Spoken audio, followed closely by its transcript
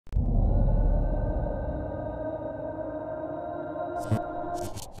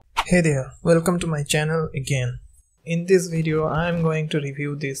Hey there, welcome to my channel again. In this video I am going to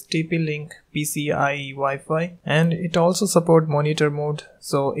review this TP-Link PCIe Wi-Fi, and it also supports monitor mode,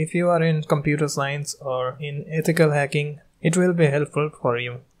 so if you are in computer science or in ethical hacking, it will be helpful for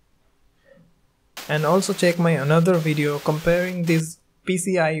you. And also check my another video comparing this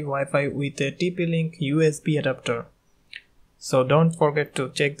PCIe Wi-Fi with a TP-Link USB adapter. So don't forget to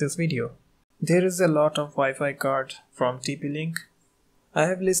check this video. There is a lot of Wi-Fi cards from TP-Link. I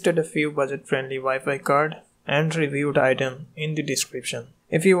have listed a few budget-friendly Wi-Fi card and reviewed item in the description.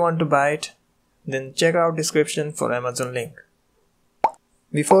 If you want to buy it, then check out description for Amazon link.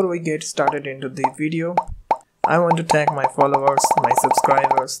 Before we get started into the video, I want to thank my followers, my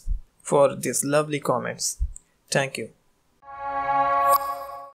subscribers for these lovely comments. Thank you.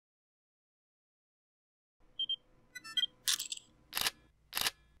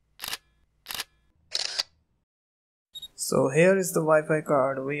 So here is the Wi-Fi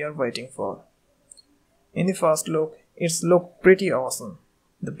card we are waiting for. In the first look, it's look pretty awesome.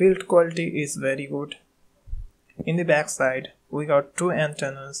 The build quality is very good. In the back side, we got two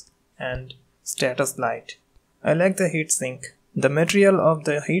antennas and status light. I like the heatsink. The material of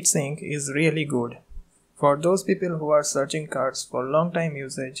the heatsink is really good. For those people who are searching cards for long time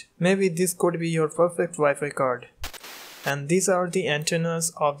usage, maybe this could be your perfect Wi-Fi card. And these are the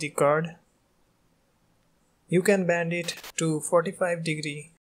antennas of the card. You can bend it to 45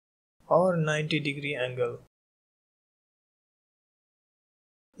 degree or 90 degree angle.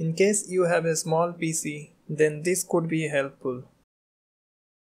 In case you have a small PC, then this could be helpful.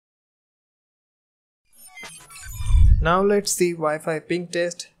 Now let's see Wi-Fi ping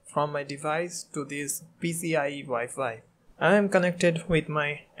test from my device to this PCIe Wi-Fi. I am connected with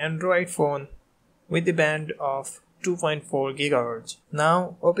my Android phone with the band of 2.4 GHz.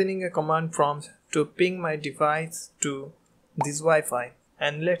 Now opening a command prompt to ping my device to this Wi-Fi,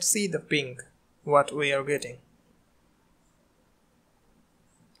 and let's see the ping what we are getting.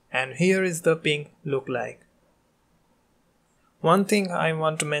 And here is the ping look like. One thing I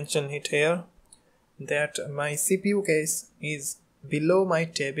want to mention it here, that my CPU case is below my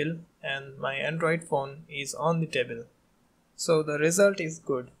table and my Android phone is on the table, so the result is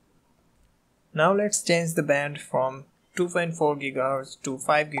good. Now let's change the band from 2.4 GHz to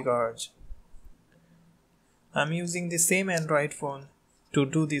 5 GHz. I'm using the same Android phone to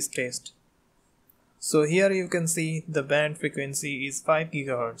do this test. So here you can see the band frequency is 5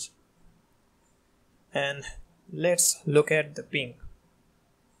 GHz. And let's look at the ping.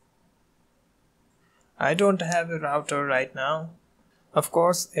 I don't have a router right now. Of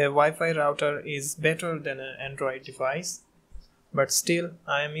course, a Wi-Fi router is better than an Android device, but still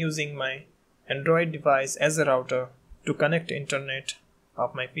I am using my Android device as a router to connect internet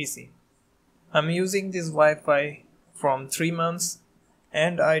of my PC. I'm using this Wi-Fi from 3 months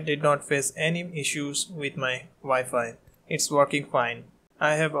and I did not face any issues with my Wi-Fi. It's working fine.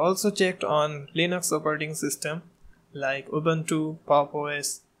 I have also checked on Linux operating system like Ubuntu, Pop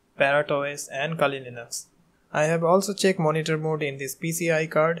OS, Parrot OS and Kali Linux. I have also checked monitor mode in this PCI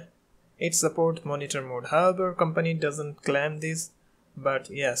card. It supports monitor mode. However, company doesn't claim this, but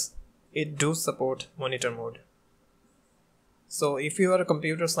yes, it does support monitor mode. So if you are a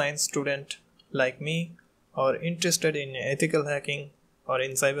computer science student like me or interested in ethical hacking or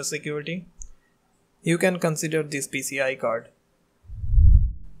in cybersecurity, you can consider this PCI card.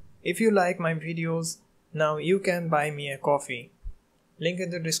 If you like my videos, now you can buy me a coffee. Link in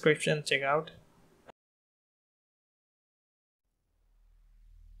the description, check out.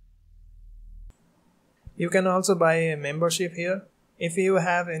 You can also buy a membership here. If you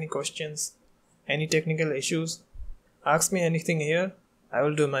have any questions, any technical issues, ask me anything here. I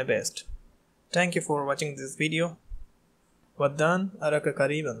will do my best. Thank you for watching this video. Wadan araka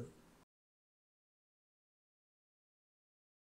kariban.